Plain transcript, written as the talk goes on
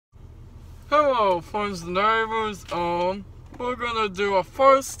Hello, friends and neighbors. We're gonna do a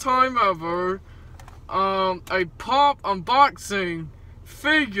first time ever, a POP unboxing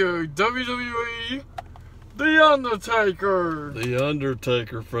figure, WWE, The Undertaker. The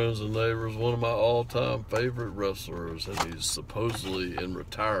Undertaker, friends and neighbors, one of my all-time favorite wrestlers, and he's supposedly in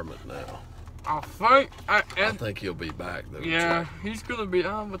retirement now. I think he'll be back, though. Yeah, he's gonna be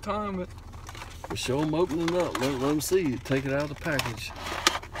out of retirement. We'll show him opening up. Let him see you. Take it out of the package.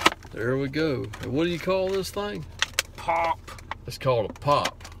 There we go. And what do you call this thing? POP. It's called a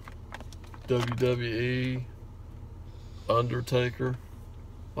POP. WWE Undertaker.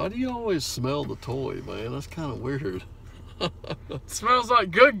 Why do you always smell the toy, man? That's kind of weird. Smells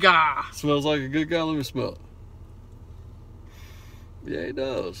like good guy. Smells like a good guy. Let me smell it. Yeah, it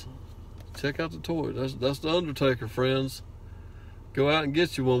does. Check out the toy. That's the Undertaker, friends. Go out and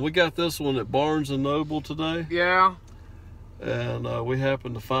get you one. We got this one at Barnes & Noble today. Yeah. And we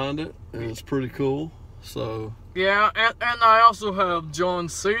happened to find it, and it's pretty cool. So yeah, and I also have John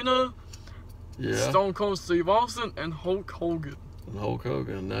Cena, yeah, Stone Cold Steve Austin, and Hulk Hogan. And Hulk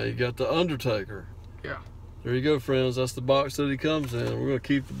Hogan. Now you got the Undertaker. Yeah. There you go, friends. That's the box that he comes in. We're gonna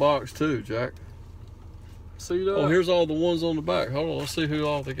keep the box too, Jack. See that? Oh, here's all the ones on the back. Hold on, let's see who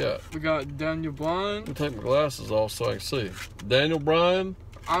all they got. We got Daniel Bryan. Let me take my glasses off so I can see. Daniel Bryan.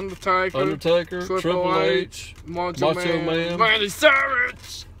 Undertaker, Triple H, Macho Man, Randy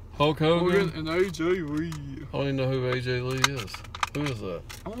Savage, Hulk Hogan, and AJ Lee. I don't even know who AJ Lee is. Who is that?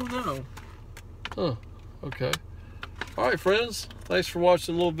 I don't know. Huh. Okay. All right, friends. Thanks for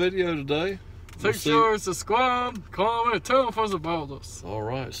watching a little video today. Make sure to subscribe, comment, and tell friends about us. All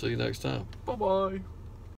right. See you next time. Bye-bye.